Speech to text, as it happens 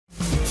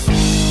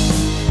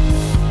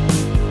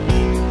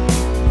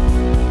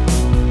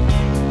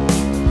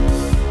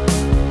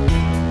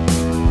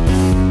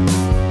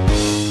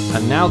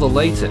now the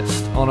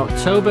latest on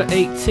October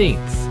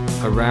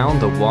 18th around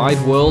the wide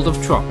world of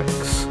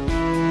tropics.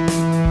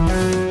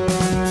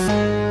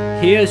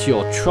 Here's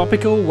your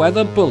tropical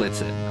weather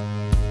bulletin.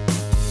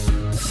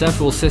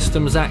 Several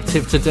systems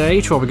active today.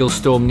 Tropical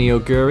Storm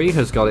Neoguri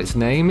has got its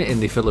name in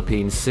the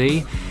Philippine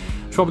Sea.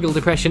 Tropical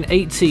Depression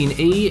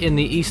 18E in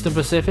the Eastern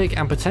Pacific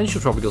and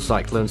potential Tropical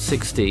Cyclone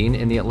 16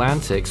 in the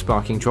Atlantic,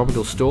 sparking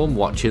tropical storm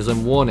watches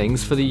and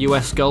warnings for the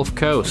US Gulf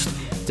Coast.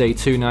 Day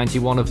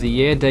 291 of the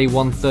year, day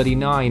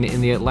 139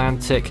 in the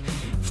Atlantic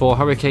for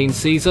hurricane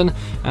season,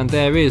 and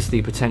there is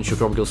the potential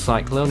tropical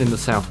cyclone in the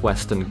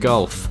southwestern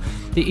Gulf.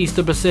 The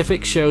Eastern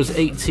Pacific shows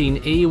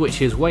 18E,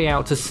 which is way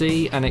out to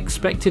sea and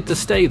expected to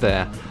stay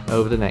there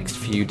over the next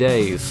few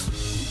days.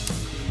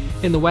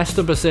 In the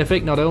Western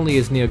Pacific, not only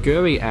is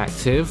Neoguri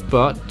active,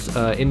 but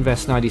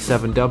Invest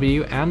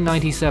 97W and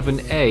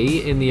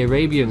 97A in the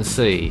Arabian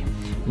Sea.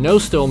 No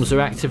storms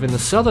are active in the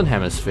Southern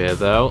Hemisphere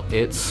though,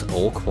 it's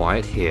all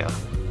quiet here.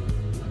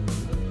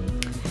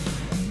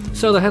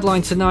 So the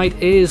headline tonight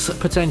is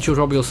Potential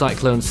Tropical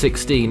Cyclone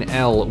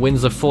 16L,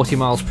 winds of 40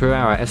 miles per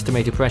hour,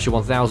 estimated pressure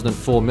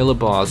 1004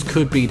 millibars,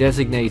 could be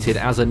designated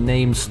as a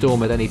named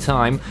storm at any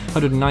time,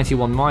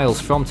 191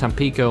 miles from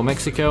Tampico,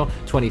 Mexico,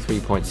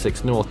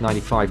 23.6 north,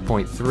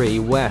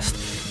 95.3 west.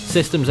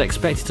 Systems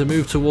expected to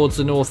move towards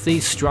the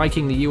northeast,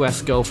 striking the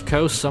US Gulf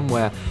Coast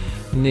somewhere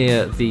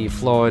near the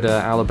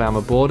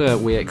Florida-Alabama border,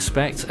 we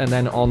expect, and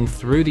then on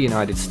through the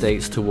United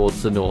States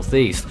towards the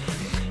northeast.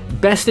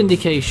 Best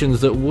indications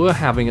that we're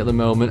having at the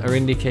moment are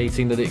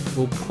indicating that it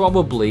will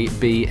probably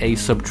be a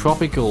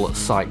subtropical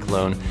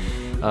cyclone,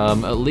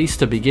 at least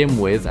to begin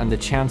with, and the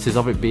chances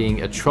of it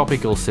being a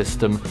tropical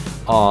system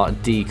are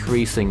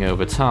decreasing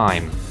over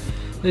time.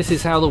 This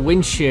is how the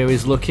wind shear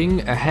is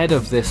looking ahead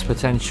of this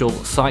potential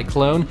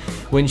cyclone.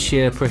 Wind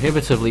shear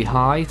prohibitively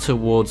high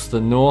towards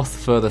the north,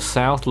 further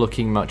south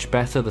looking much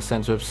better. The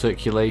centre of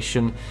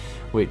circulation,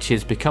 which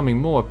is becoming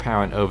more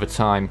apparent over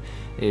time,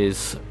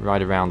 is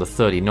right around the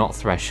 30 knot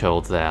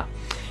threshold there.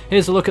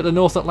 Here's a look at the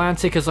North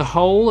Atlantic as a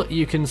whole.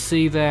 You can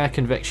see there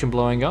convection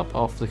blowing up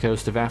off the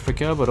coast of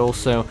Africa, but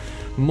also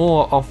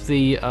more off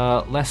the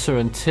Lesser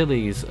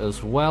Antilles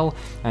as well.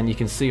 And you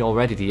can see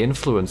already the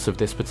influence of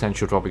this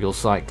potential tropical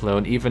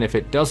cyclone. Even if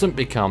it doesn't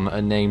become a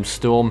named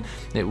storm,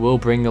 it will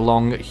bring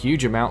along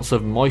huge amounts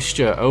of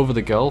moisture over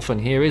the Gulf.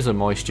 And here is a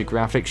moisture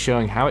graphic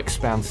showing how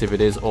expansive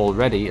it is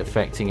already,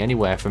 affecting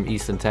anywhere from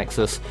eastern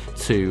Texas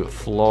to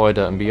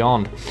Florida and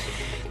beyond.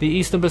 The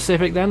Eastern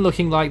Pacific then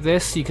looking like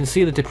this. You can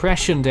see the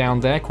depression down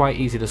there, quite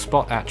easy to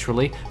spot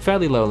actually.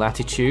 Fairly low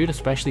latitude,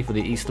 especially for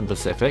the Eastern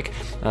Pacific,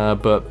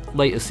 but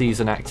later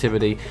season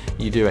activity,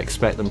 you do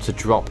expect them to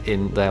drop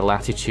in their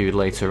latitude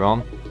later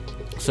on.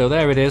 So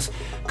there it is,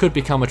 could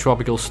become a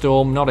tropical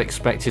storm, not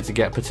expected to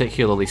get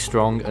particularly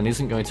strong and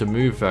isn't going to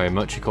move very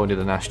much according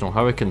to the National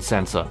Hurricane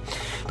Center.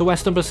 The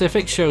Western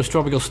Pacific shows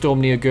Tropical Storm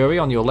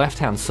Neoguri on your left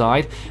hand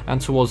side, and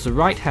towards the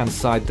right hand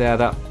side there,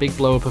 that big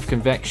blow up of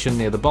convection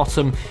near the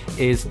bottom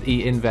is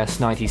the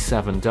Invest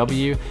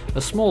 97W.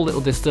 A small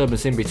little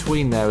disturbance in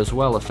between there as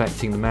well,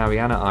 affecting the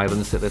Mariana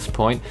Islands at this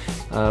point,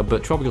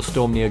 but Tropical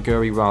Storm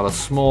Neoguri rather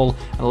small,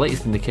 and the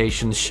latest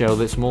indications show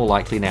that it's more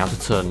likely now to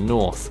turn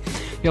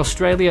north. The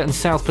Australia and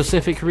South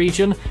Pacific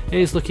region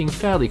is looking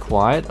fairly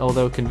quiet,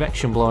 although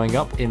convection blowing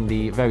up in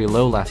the very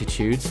low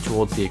latitudes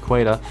towards the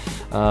equator,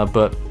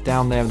 but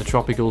down there in the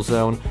tropical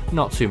zone,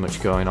 not too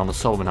much going on. The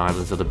Solomon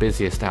Islands are the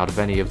busiest out of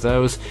any of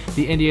those.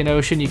 The Indian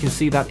Ocean, you can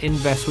see that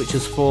Invest which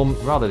has formed,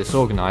 rather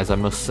disorganized I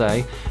must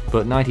say,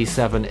 but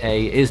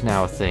 97A is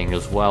now a thing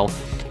as well.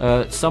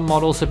 Some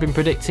models have been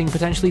predicting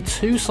potentially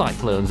 2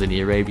 cyclones in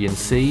the Arabian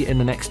Sea in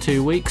the next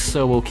 2 weeks,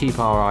 so we'll keep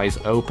our eyes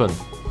open.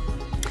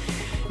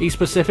 East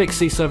Pacific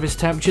sea surface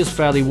temperatures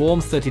fairly warm,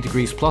 30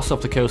 degrees plus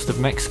off the coast of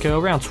Mexico,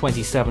 around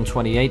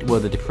 27-28 where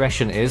the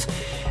depression is.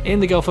 In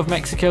the Gulf of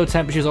Mexico,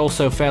 temperatures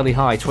also fairly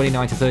high,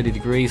 29 to 30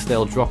 degrees.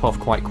 They'll drop off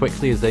quite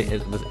quickly as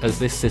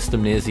this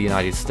system nears the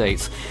United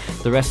States.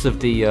 The rest of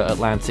the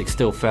Atlantic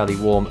still fairly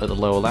warm at the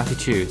lower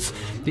latitudes.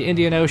 The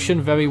Indian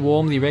Ocean very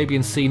warm, the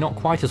Arabian Sea not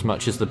quite as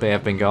much as the Bay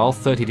of Bengal,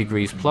 30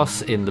 degrees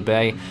plus in the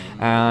Bay,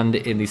 and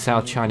in the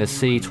South China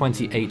Sea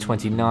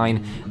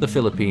 28-29, the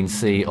Philippine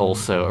Sea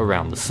also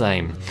around the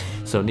same.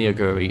 So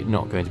Neoguri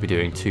not going to be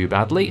doing too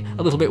badly.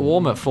 A little bit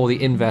warmer for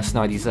the Invest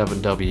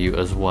 97W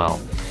as well.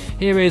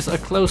 Here is a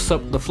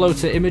close-up, the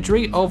floater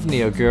imagery of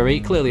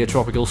Neoguri, clearly a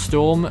tropical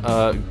storm,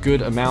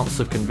 good amounts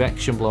of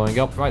convection blowing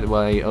up right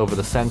away over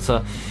the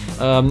centre.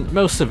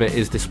 Most of it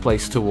is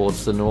displaced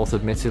towards the north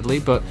admittedly,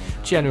 but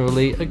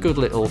generally a good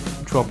little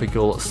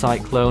tropical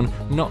cyclone,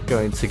 not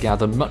going to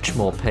gather much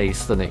more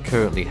pace than it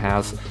currently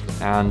has,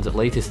 and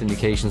latest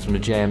indications from the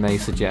JMA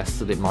suggest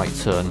that it might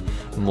turn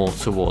more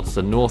towards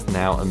the north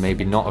now and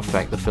maybe not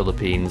affect the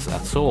Philippines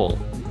at all.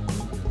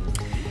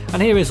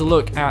 And here is a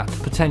look at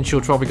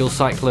potential Tropical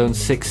Cyclone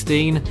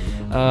 16.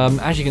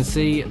 As you can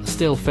see,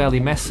 still fairly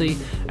messy.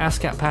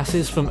 ASCAP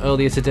passes from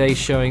earlier today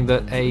showing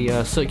that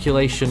a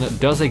circulation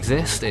does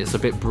exist. It's a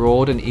bit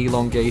broad and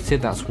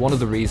elongated. That's one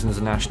of the reasons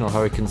the National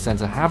Hurricane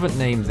Center haven't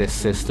named this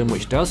system,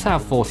 which does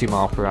have 40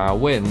 mile per hour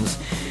winds.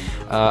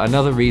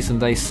 Another reason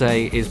they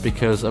say is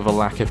because of a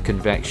lack of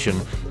convection.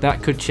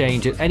 That could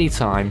change at any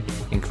time,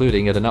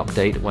 including at an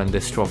update when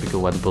this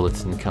tropical weather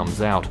bulletin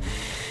comes out.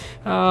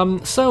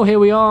 So here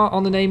we are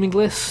on the naming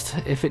list.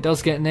 If it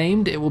does get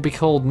named, it will be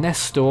called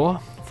Nestor.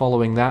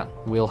 Following that,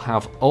 we'll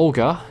have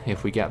Olga,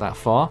 if we get that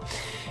far.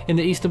 In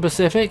the Eastern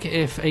Pacific,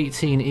 if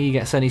 18E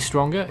gets any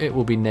stronger, it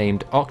will be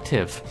named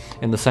Octave.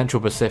 In the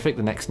Central Pacific,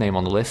 the next name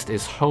on the list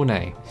is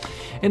Hone.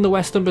 In the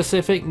Western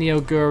Pacific,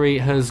 Neoguri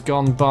has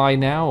gone by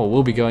now, or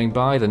will be going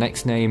by. The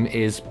next name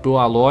is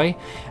Bualoi.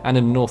 And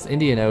in the North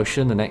Indian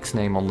Ocean, the next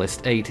name on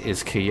list 8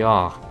 is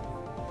Kiyar.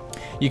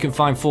 You can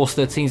find Force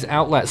 13's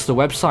outlets, the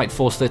website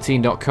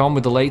force13.com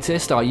with the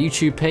latest, our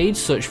YouTube page,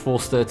 search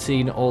Force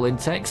 13 all in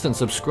text, and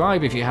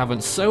subscribe if you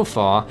haven't so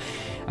far.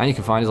 And you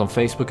can find us on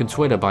Facebook and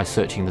Twitter by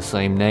searching the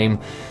same name,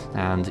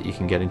 and you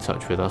can get in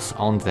touch with us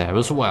on there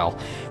as well.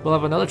 We'll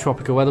have another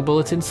tropical weather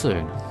bulletin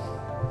soon.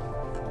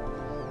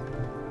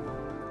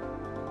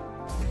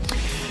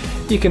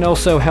 You can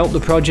also help the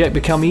project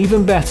become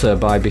even better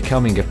by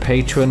becoming a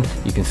patron.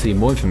 You can see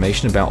more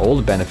information about all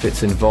the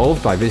benefits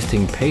involved by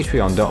visiting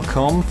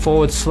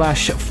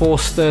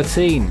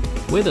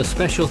patreon.com/force13. With a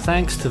special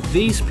thanks to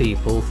these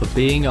people for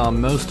being our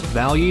most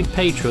valued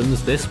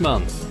patrons this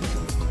month.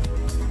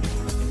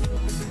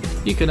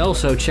 You can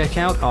also check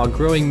out our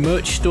growing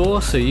merch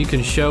store so you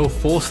can show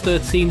Force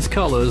 13's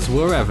colours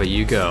wherever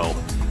you go.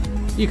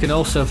 You can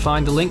also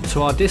find a link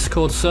to our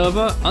Discord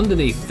server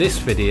underneath this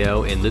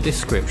video in the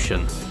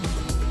description.